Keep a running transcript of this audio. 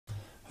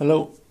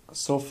Hello.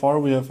 So far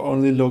we have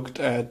only looked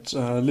at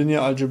linear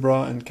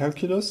algebra and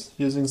calculus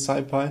using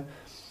Scipy,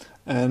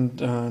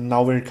 and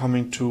now we're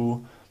coming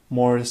to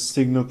more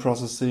signal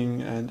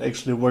processing and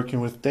actually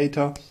working with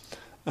data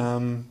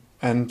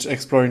and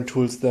exploring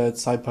tools that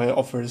Scipy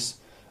offers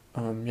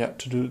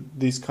to do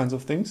these kinds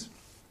of things.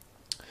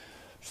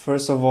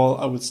 First of all,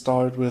 I would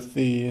start with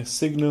the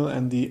signal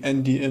and the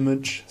ND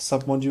image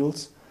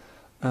submodules,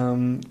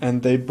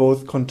 and they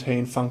both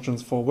contain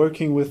functions for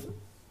working with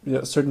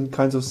certain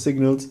kinds of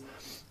signals.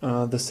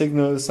 The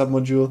signal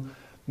submodule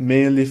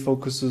mainly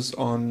focuses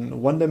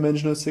on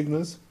one-dimensional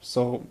signals,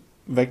 so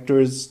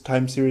vectors,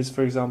 time series,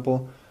 for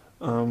example,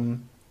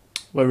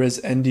 whereas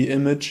ND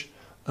image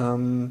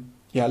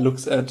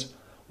looks at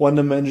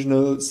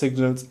one-dimensional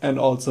signals and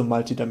also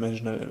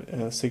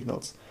multi-dimensional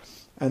signals.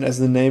 And as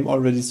the name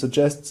already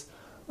suggests,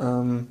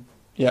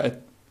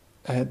 it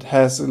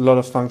has a lot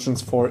of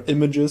functions for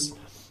images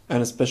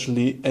and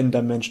especially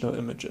n-dimensional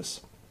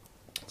images.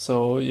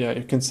 So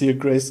you can see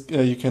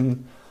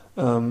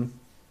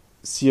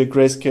see a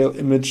grayscale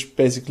image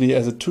basically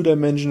as a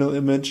two-dimensional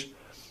image.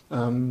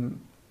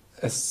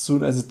 As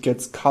soon as it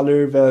gets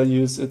color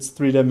values, it's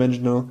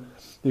three-dimensional.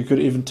 You could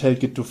even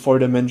take it to 4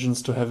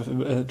 dimensions to have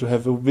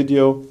a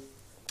video,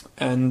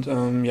 and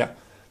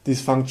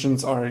these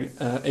functions are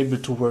able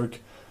to work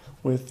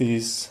with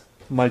these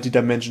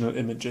multi-dimensional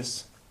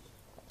images.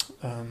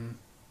 All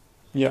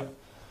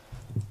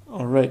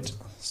right.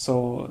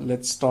 So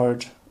let's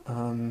start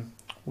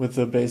with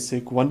the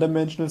basic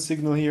one-dimensional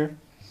signal here.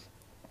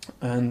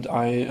 And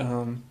I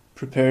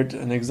prepared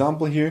an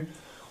example here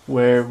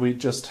where we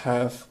just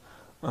have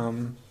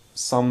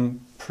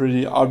some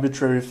pretty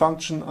arbitrary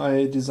function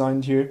I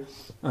designed here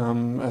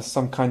as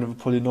some kind of a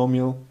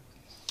polynomial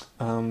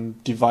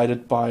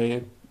divided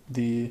by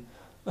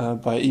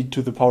by e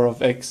to the power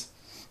of x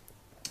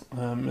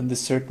in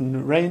this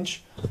certain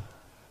range.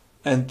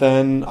 And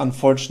then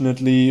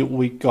unfortunately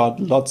we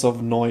got lots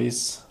of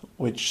noise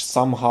which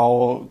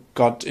somehow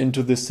got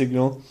into the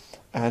signal,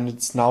 and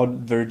it's now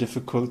very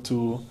difficult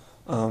to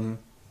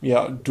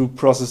do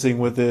processing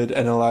with it,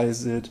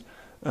 analyze it,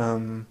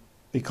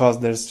 because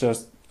there's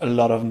just a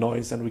lot of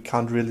noise and we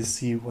can't really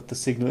see what the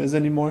signal is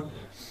anymore.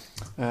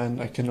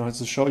 And I can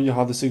also show you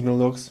how the signal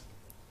looks.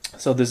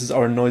 So this is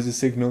our noisy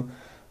signal,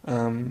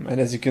 and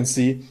as you can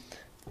see,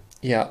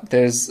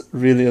 there's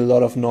really a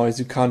lot of noise.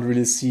 You can't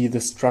really see the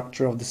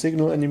structure of the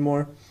signal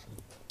anymore.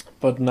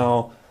 But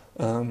now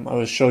I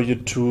will show you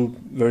two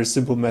very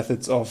simple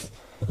methods of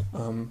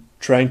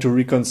trying to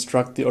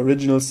reconstruct the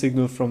original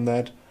signal from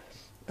that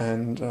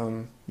and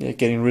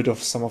getting rid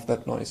of some of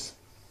that noise.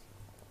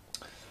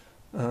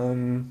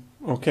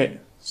 Okay,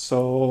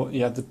 so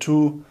the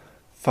two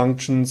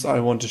functions I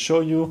want to show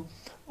you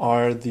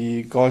are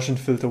the Gaussian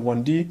filter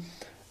 1D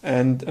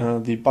and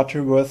the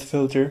Butterworth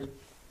filter.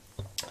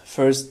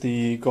 First,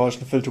 the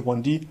Gaussian filter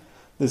 1D.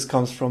 This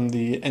comes from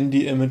the ND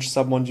image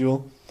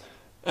submodule,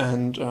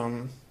 and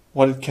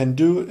what it can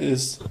do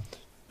is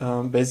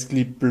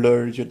basically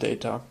blur your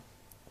data.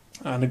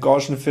 And a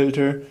Gaussian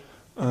filter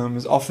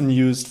is often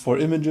used for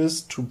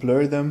images to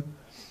blur them,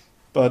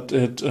 but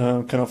it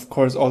can of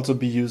course also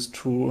be used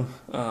to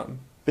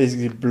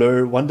basically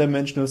blur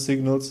one-dimensional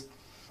signals.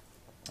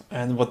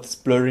 And what this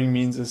blurring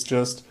means is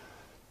just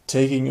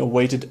taking a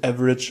weighted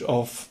average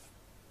of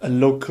a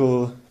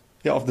local,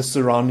 of the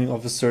surrounding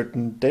of a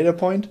certain data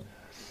point,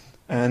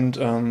 and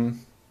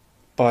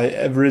by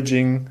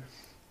averaging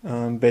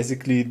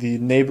basically the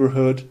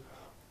neighborhood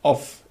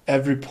of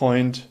every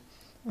point,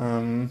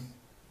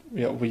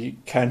 we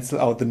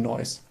cancel out the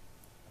noise.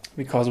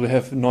 Because we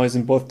have noise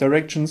in both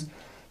directions,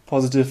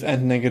 positive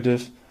and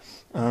negative,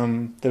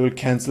 they will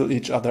cancel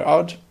each other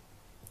out.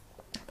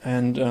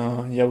 And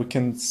we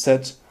can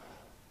set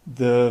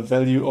the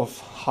value of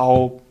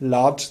how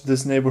large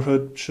this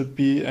neighborhood should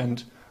be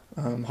and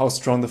how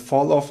strong the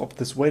fall off of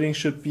this weighting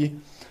should be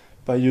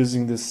by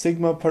using this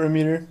sigma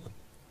parameter.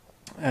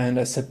 And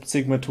I set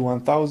sigma to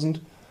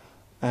 1000,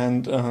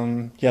 and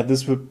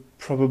this would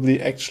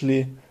probably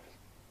actually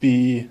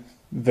be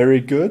very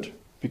good,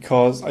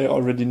 because I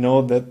already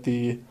know that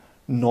the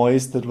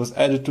noise that was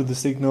added to the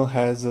signal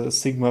has a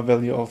sigma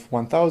value of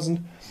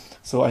 1000.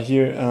 So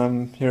here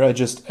I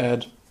just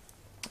add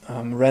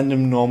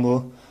random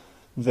normal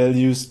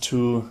values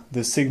to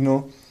the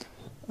signal,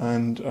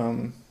 and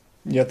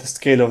the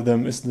scale of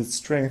them is the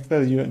strength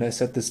value, and I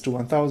set this to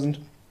 1000.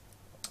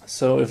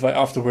 So if I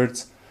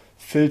afterwards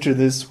filter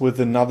this with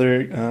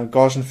another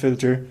Gaussian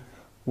filter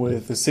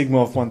with a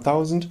sigma of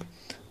 1000,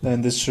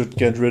 then this should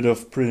get rid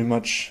of pretty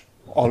much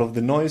all of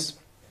the noise.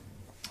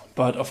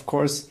 But of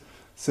course,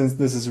 since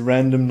this is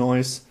random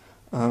noise,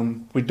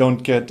 we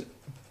don't get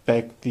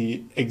back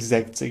the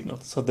exact signal.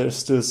 So there's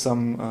still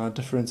some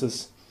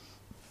differences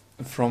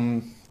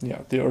from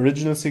the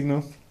original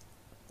signal.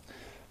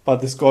 But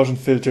this Gaussian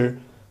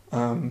filter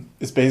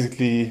is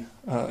basically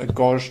a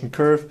Gaussian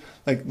curve,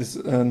 like this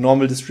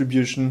normal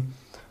distribution,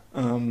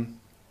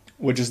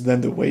 which is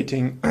then the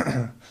weighting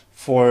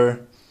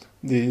for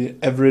the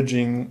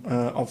averaging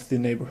of the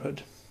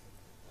neighborhood.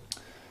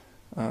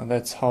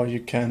 That's how you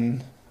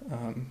can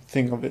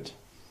think of it.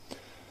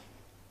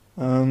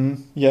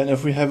 Yeah, and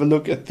if we have a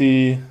look at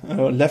the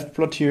left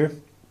plot here,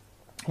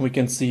 we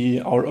can see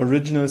our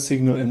original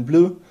signal in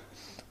blue,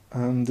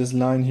 this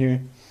line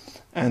here,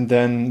 and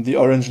then the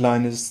orange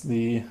line is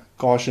the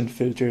Gaussian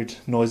filtered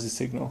noisy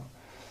signal.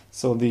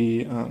 So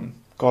the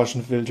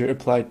Gaussian filter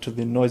applied to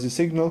the noisy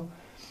signal.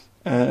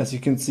 As you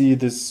can see,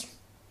 this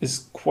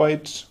is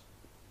quite,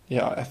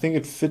 yeah, I think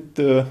it fit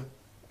the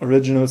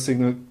original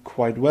signal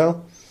quite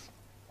well,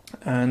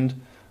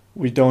 and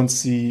we don't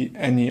see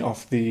any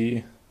of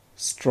the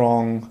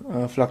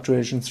strong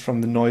fluctuations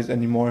from the noise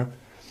anymore.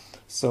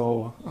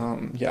 So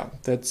yeah,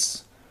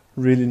 that's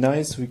really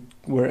nice. We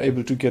were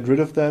able to get rid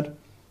of that,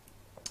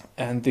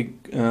 and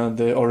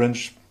the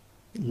orange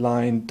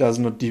line does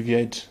not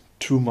deviate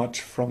too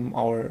much from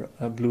our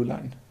blue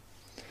line.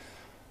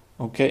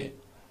 Okay,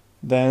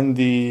 then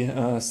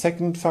the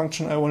second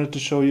function I wanted to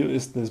show you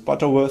is this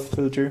Butterworth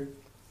filter,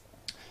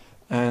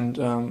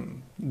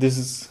 and this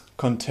is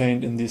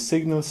contained in the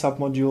signal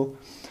submodule.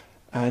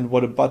 And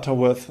what a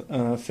Butterworth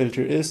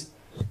filter is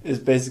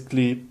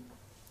basically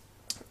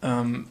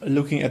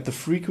looking at the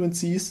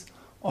frequencies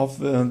of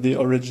the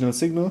original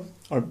signal,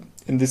 or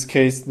in this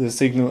case the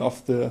signal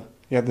of the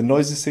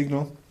noisy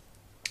signal.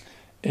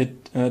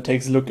 It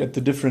takes a look at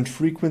the different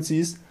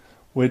frequencies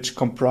which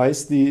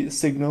comprise the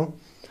signal,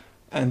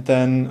 and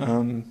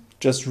then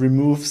just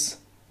removes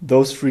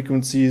those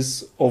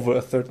frequencies over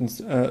a certain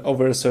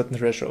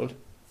threshold.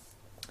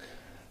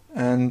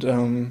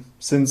 And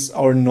since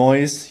our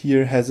noise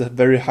here has a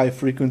very high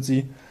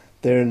frequency,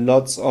 there are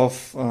lots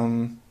of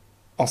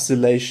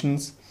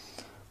oscillations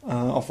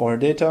of our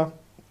data.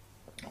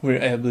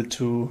 We're able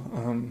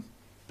to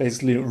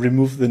basically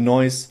remove the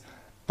noise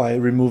by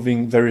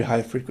removing very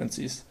high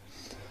frequencies.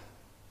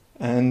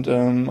 And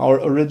our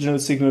original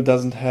signal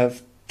doesn't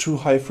have too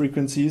high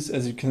frequencies,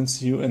 as you can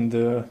see in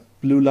the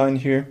blue line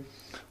here.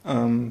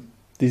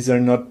 These are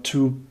not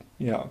too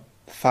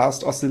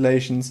fast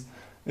oscillations.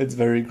 It's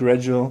very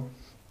gradual,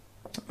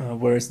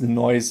 whereas the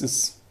noise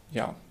is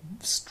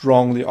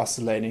strongly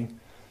oscillating.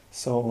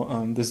 So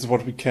this is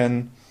what we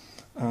can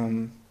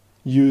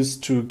use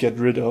to get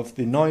rid of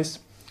the noise.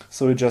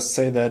 So we just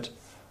say that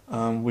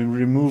we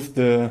remove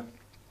the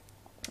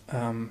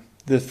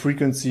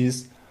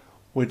frequencies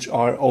which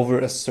are over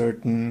a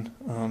certain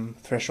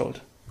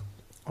threshold.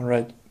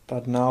 Alright,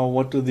 but now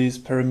what do these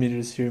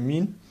parameters here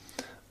mean?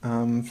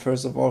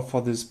 First of all,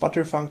 for this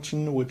butter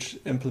function, which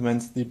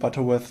implements the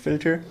Butterworth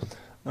filter,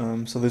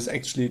 so this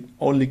actually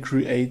only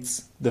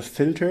creates the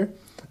filter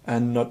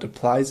and not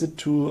applies it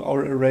to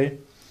our array.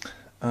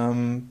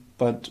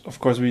 But of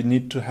course we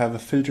need to have a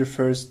filter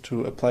first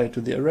to apply it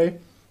to the array.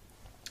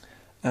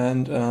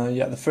 And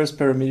the first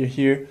parameter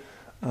here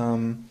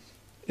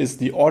is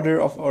the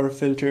order of our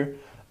filter,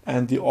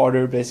 and the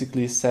order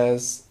basically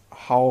says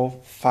how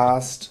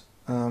fast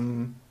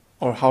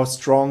or how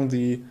strong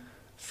the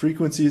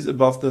frequencies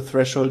above the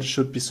threshold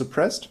should be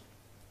suppressed.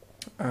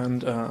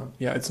 And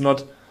it's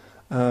not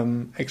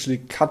actually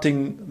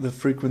cutting the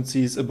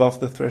frequencies above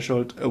the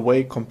threshold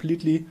away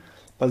completely,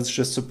 but it's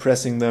just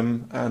suppressing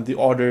them, and the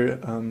order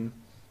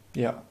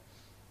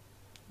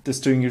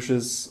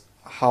distinguishes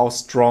how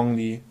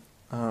strongly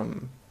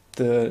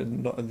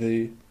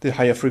the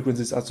higher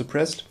frequencies are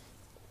suppressed.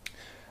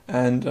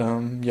 And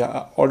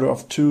order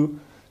of 2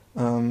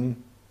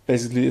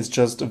 basically is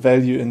just a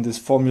value in this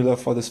formula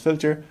for this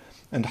filter,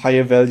 and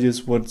higher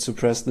values would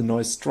suppress the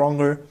noise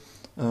stronger,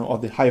 or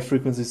the high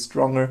frequency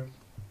stronger,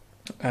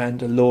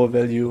 and a lower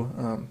value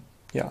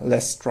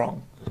less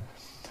strong.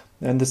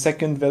 And the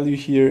second value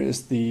here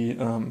is the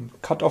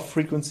cutoff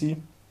frequency,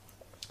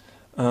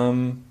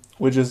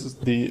 which is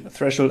the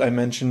threshold I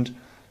mentioned,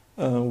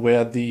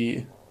 where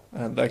the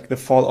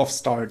fall off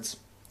starts.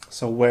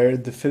 So where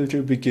the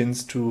filter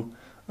begins to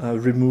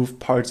remove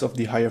parts of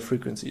the higher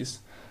frequencies.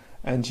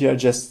 And here I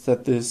just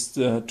set this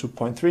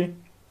 2.3.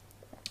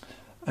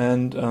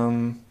 And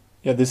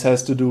this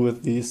has to do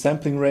with the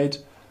sampling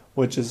rate,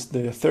 which is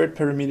the third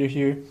parameter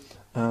here.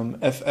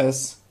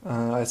 Fs,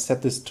 I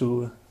set this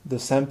to the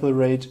sample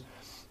rate,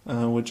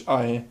 which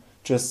I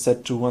just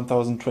set to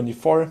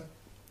 1024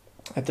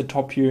 at the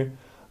top here.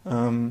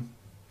 And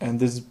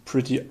this is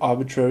pretty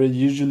arbitrary.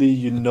 Usually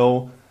you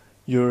know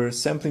your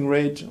sampling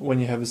rate when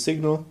you have a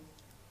signal,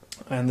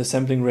 and the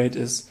sampling rate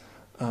is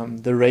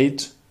the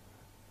rate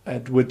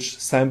at which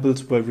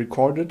samples were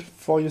recorded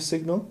for your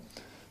signal.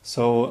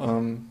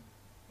 So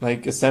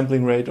like a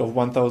sampling rate of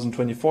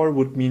 1024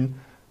 would mean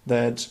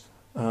that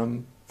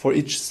for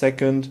each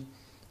second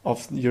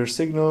of your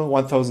signal,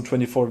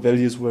 1024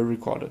 values were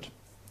recorded.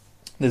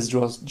 This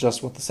is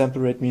just what the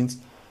sample rate means.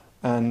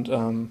 And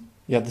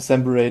the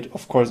sample rate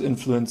of course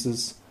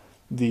influences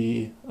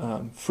the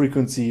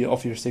frequency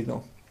of your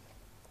signal.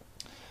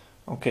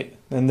 Okay,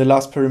 then the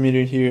last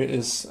parameter here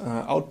is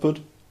output,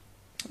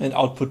 and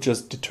output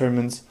just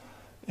determines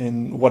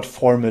in what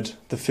format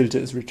the filter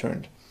is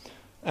returned.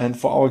 And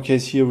for our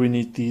case here we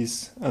need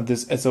this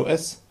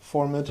SOS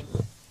format.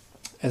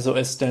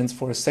 SOS stands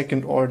for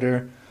second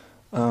order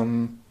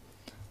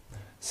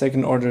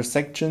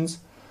sections,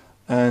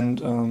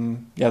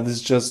 And yeah, this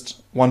is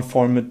just one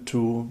format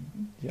to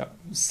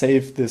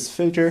save this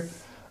filter.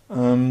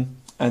 And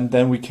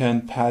then we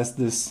can pass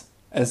this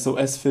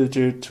SOS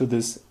filter to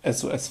this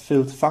SOS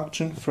filled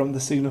function from the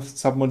signal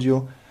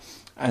submodule.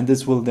 And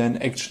this will then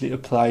actually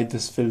apply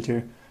this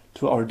filter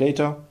to our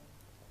data.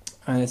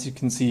 And as you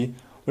can see,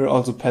 we're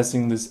also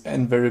passing this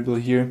n variable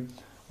here,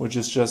 which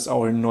is just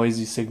our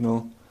noisy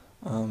signal.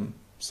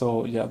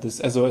 So yeah, this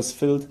SOS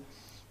filled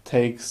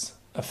takes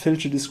a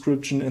filter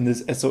description in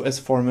this SOS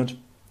format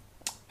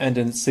and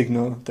then a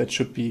signal that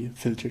should be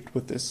filtered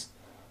with this,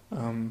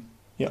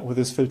 with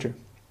this filter.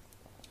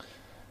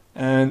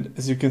 And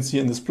as you can see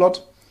in this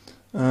plot,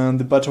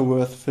 the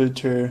Butterworth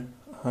filter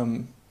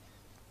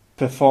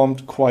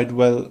performed quite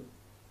well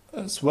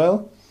as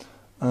well.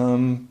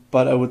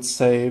 But I would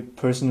say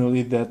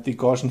personally that the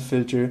Gaussian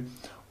filter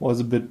was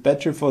a bit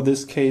better for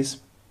this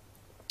case.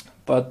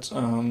 But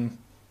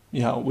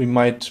we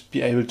might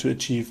be able to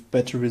achieve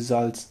better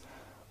results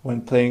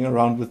when playing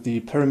around with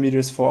the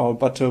parameters for our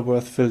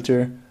Butterworth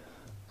filter.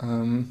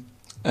 And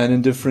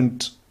in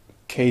different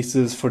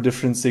cases for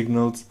different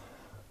signals,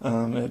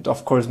 it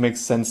of course makes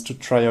sense to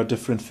try out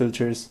different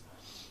filters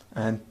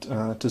and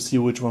to see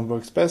which one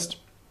works best.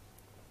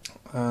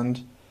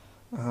 And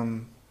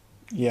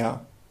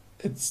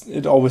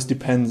it always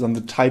depends on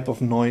the type of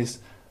noise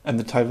and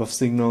the type of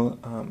signal,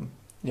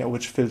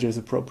 which filter is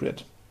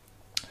appropriate.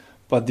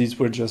 But these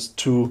were just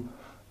two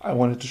I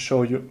wanted to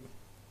show you.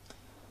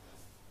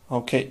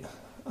 Okay,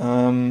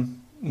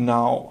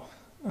 now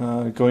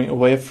going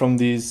away from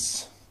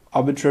these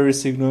arbitrary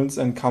signals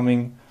and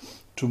coming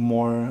to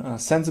more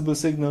sensible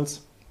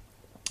signals,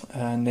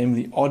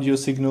 namely audio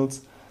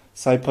signals.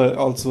 Scipy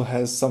also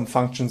has some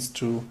functions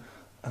to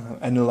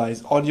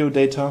analyze audio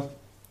data.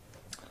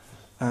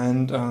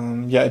 And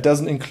it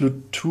doesn't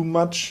include too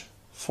much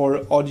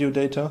for audio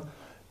data,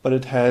 but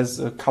it has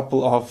a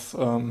couple of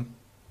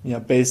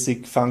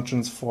basic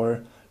functions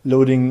for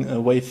loading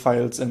WAV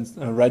files and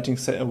writing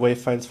WAV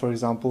files, for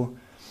example,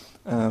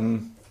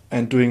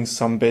 and doing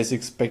some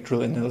basic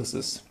spectral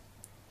analysis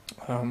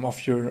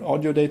of your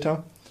audio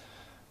data.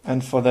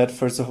 And for that,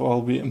 first of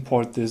all, we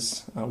import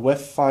this WAV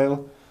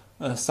file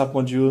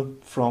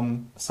submodule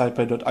from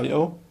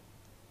scipy.io.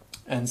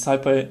 And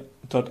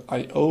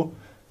scipy.io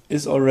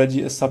is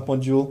already a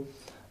submodule,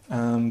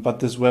 but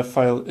this WAV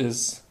file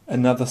is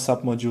another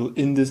submodule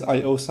in this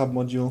IO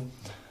submodule.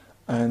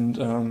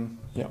 And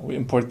we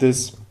import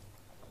this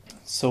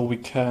so we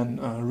can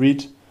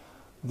read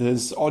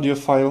this audio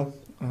file,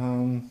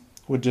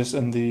 which is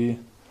in the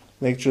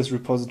lectures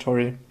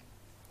repository.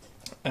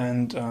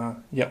 And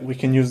we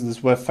can use this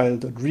WAV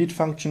file.read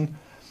function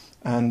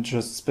and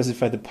just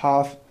specify the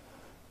path.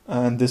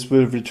 And this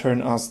will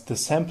return us the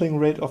sampling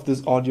rate of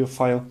this audio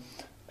file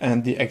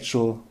and the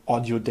actual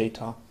audio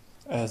data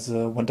as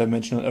a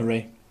one-dimensional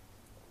array.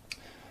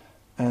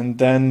 And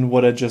then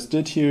what I just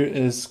did here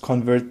is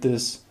convert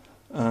this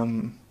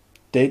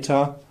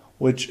data,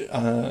 which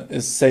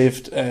is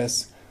saved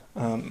as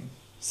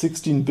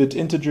 16-bit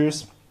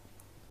integers,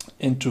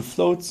 into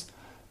floats,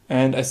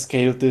 and I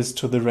scaled this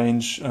to the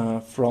range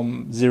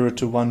from 0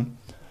 to 1,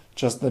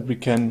 just that we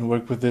can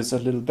work with this a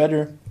little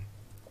better.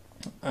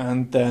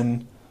 And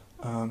then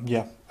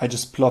I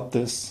just plot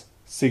this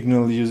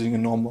signal using a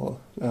normal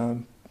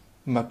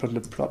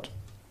matplotlib plot.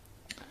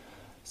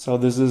 So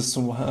this is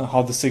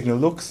how the signal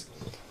looks,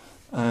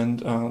 and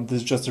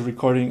this is just a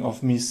recording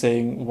of me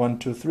saying 1,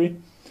 2, 3.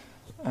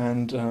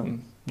 And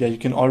you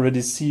can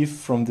already see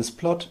from this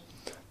plot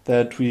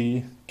that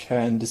we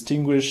can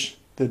distinguish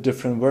the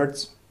different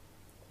words.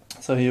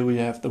 So here we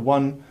have the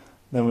 1,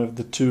 then we have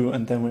the 2,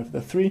 and then we have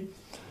the 3.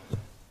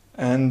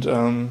 And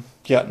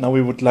now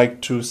we would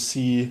like to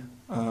see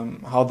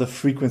how the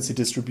frequency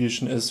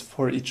distribution is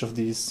for each of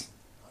these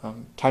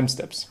time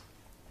steps.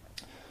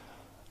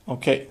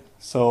 Okay,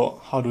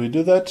 so how do we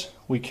do that?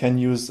 We can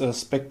use a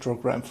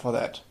spectrogram for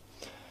that.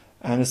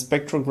 And a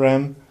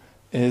spectrogram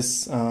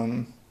is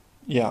a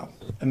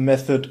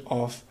method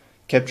of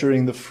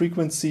capturing the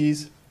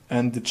frequencies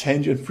and the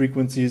change in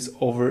frequencies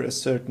over a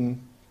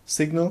certain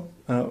signal,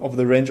 of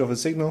the range of a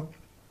signal.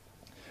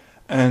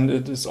 And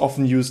it is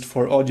often used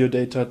for audio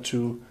data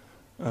to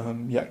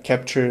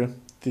capture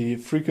the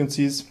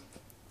frequencies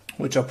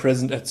which are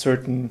present at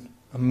certain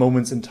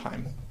moments in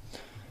time.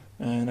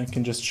 And I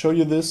can just show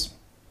you this.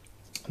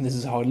 This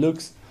is how it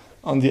looks.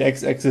 On the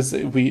x-axis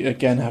we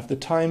again have the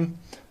time,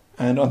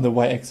 and on the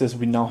y-axis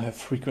we now have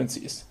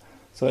frequencies.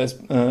 So as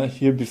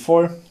here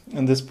before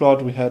in this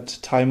plot we had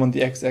time on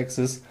the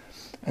x-axis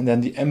and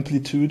then the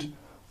amplitude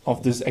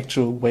of this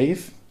actual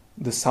wave,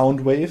 the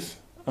sound wave,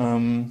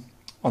 on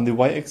the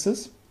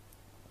y-axis.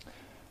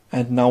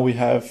 And now we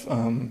have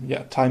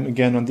time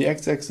again on the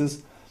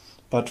x-axis,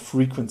 but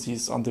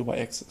frequencies on the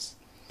y-axis.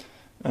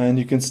 And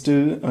you can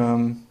still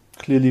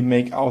clearly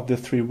make out the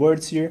three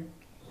words here.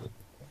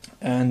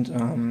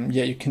 And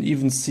you can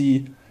even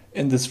see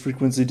in this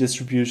frequency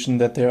distribution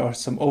that there are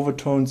some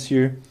overtones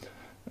here.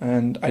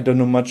 And I don't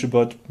know much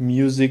about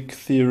music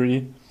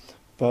theory,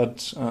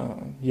 but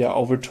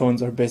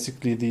overtones are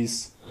basically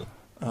these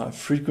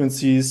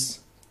frequencies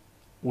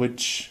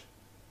which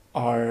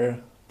are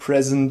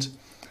present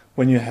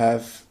when you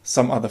have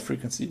some other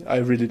frequency. I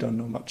really don't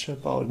know much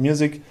about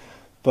music,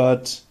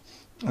 but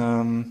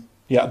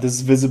yeah, this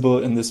is visible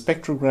in the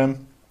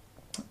spectrogram,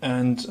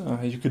 and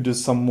you could do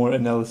some more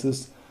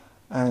analysis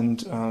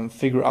and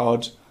figure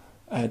out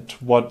at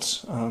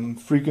what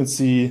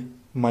frequency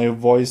my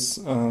voice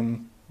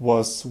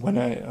was when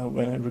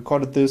I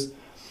recorded this,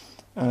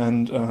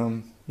 and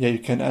yeah, you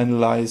can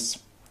analyze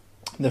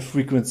the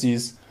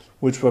frequencies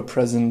which were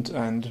present,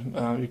 and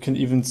you can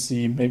even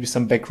see maybe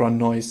some background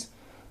noise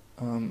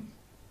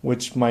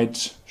which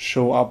might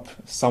show up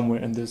somewhere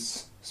in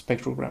this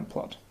spectrogram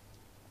plot.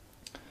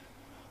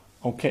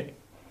 Okay,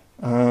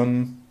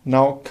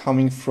 now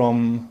coming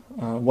from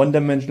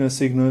one-dimensional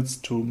signals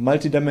to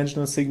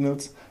multi-dimensional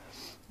signals,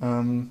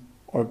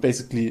 or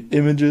basically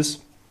images,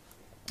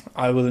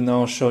 I will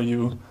now show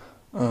you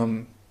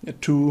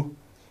two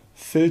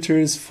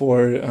filters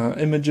for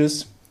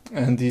images,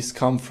 and these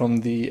come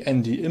from the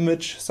ND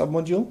image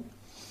submodule.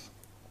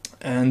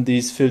 And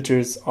these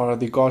filters are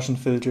the Gaussian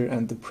filter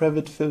and the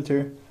Previtt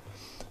filter.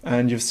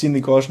 And you've seen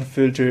the Gaussian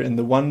filter in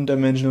the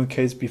one-dimensional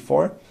case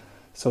before.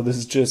 So this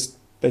is just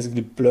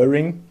basically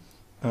blurring,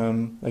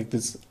 like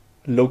this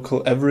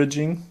local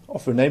averaging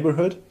of a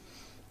neighborhood.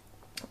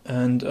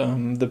 And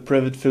the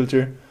Previtt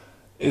filter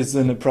is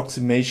an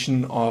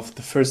approximation of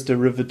the first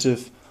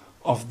derivative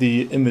of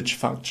the image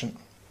function.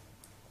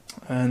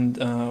 And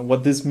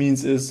what this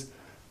means is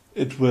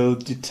it will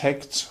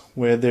detect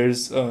where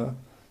there's a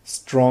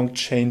strong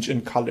change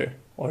in color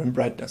or in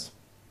brightness.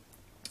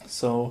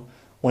 So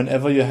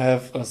whenever you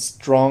have a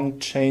strong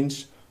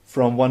change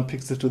from one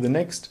pixel to the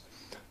next,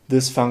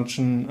 this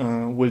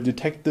function will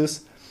detect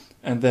this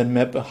and then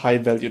map a high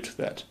value to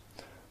that.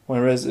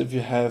 Whereas if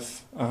you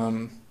have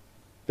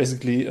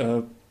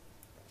basically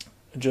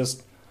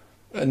just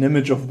an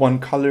image of one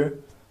color,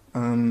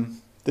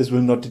 this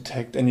will not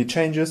detect any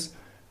changes,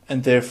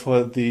 and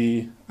therefore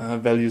the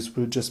values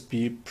will just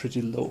be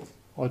pretty low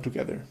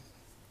altogether.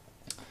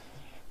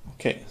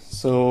 Okay,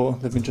 so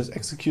let me just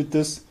execute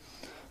this.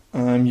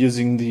 I'm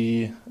using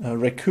the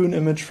raccoon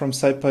image from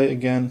Scipy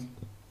again,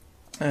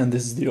 and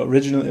this is the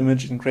original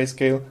image in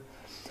grayscale.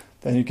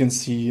 Then you can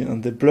see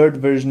the blurred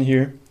version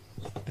here.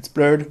 It's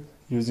blurred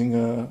using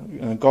a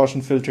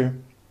Gaussian filter,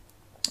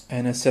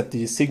 and I set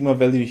the sigma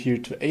value here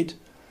to 8.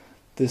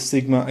 This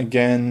sigma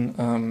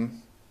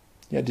again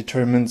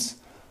determines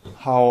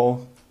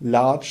how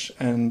large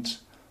and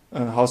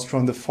how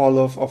strong the fall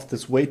off of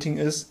this weighting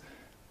is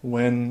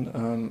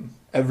when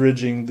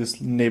averaging this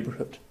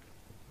neighborhood.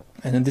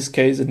 And in this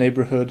case, a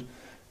neighborhood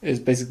is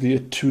basically a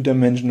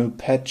two-dimensional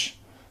patch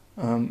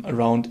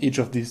around each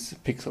of these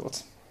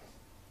pixels.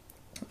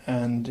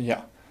 And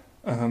yeah,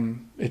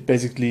 it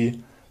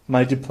basically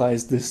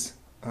multiplies this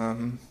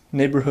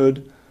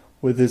neighborhood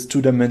with this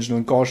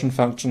two-dimensional Gaussian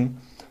function,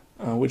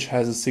 which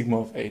has a sigma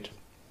of 8.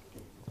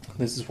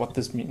 This is what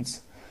this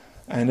means.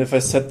 And if I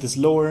set this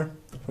lower,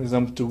 for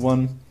example to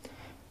 1,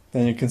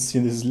 then you can see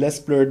this is less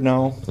blurred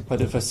now.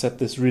 But if I set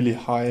this really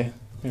high,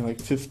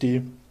 like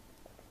 50,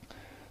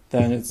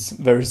 then it's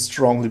very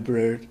strongly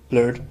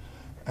blurred,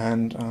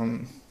 and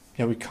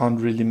yeah, we can't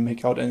really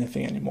make out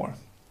anything anymore.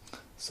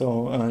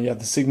 So yeah,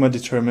 the sigma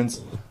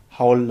determines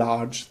how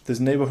large this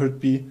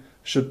neighborhood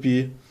should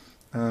be,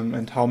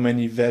 and how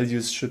many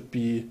values should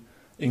be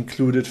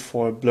included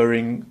for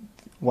blurring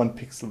one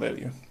pixel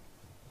value.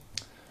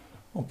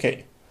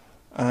 Okay,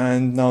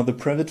 and now the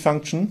Previtt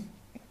function.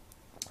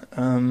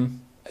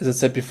 As I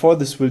said before,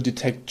 this will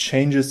detect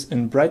changes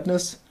in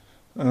brightness,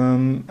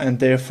 and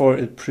therefore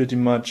it pretty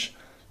much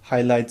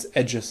highlights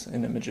edges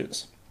in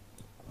images.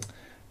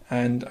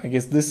 And I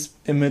guess this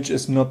image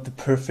is not the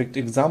perfect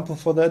example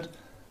for that,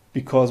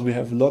 because we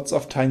have lots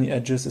of tiny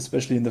edges,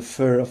 especially in the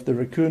fur of the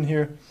raccoon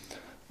here,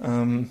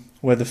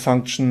 where the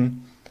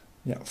function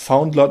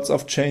found lots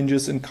of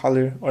changes in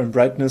color or in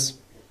brightness,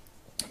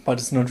 but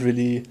it's not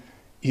really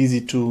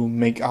easy to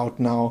make out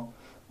now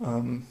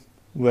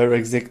where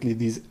exactly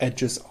these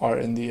edges are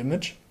in the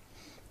image.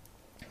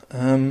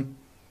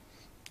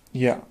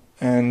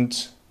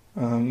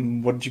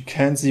 What you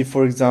can see,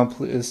 for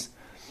example, is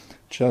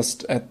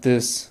just at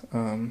this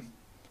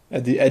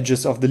at the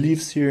edges of the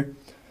leaves here,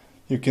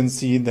 you can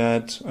see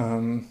that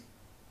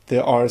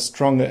there are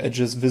stronger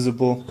edges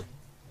visible,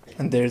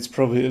 and there it's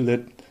probably a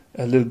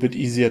little bit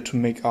easier to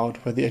make out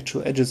where the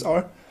actual edges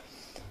are.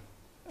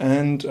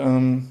 And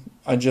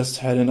I just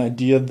had an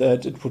idea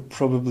that it would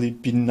probably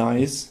be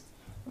nice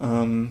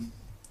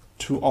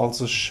to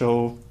also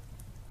show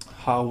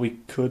how we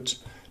could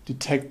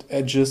detect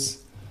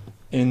edges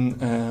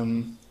in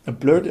a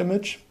blurred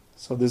image.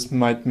 So this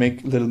might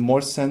make a little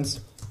more sense.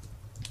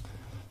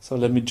 So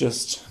let me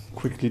just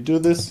quickly do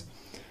this.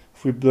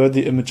 If we blur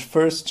the image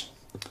first,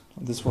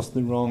 this was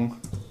the wrong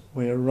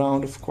way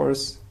around, of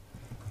course.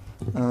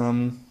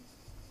 Blur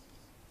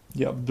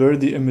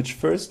the image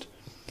first,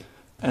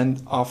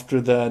 and after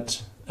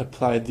that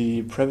apply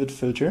the Previtt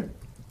filter,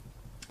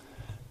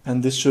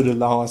 and this should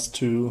allow us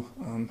to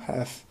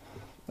have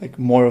like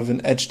more of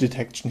an edge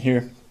detection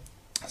here.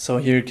 So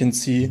here you can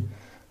see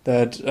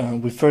that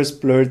we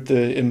first blurred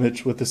the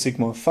image with the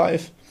sigma of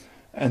 5,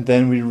 and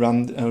then we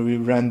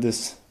ran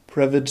this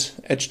Previd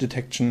edge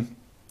detection,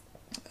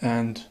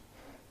 and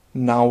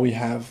now we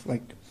have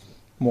like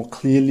more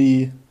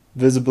clearly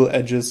visible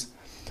edges.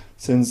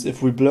 Since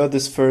if we blur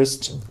this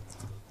first,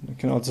 I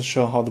can also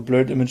show how the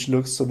blurred image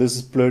looks. So this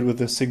is blurred with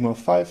the sigma of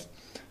 5,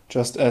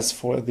 just as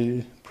for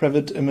the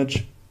Previd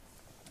image.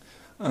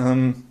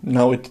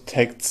 Now it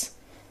detects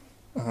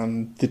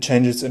the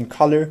changes in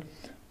color,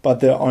 but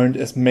there aren't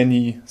as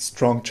many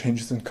strong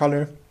changes in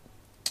color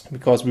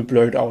because we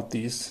blurred out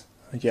these,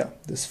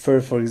 this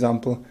fur, for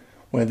example,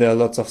 where there are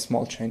lots of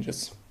small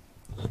changes.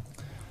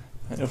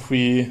 And if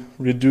we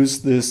reduce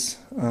this,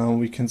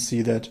 we can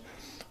see that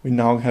we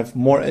now have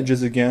more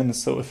edges again.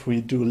 So if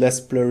we do less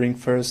blurring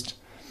first,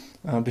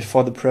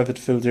 before the Previd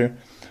filter,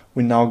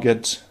 we now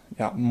get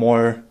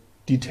more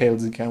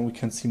details again. We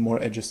can see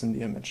more edges in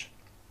the image.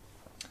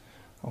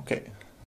 Okay,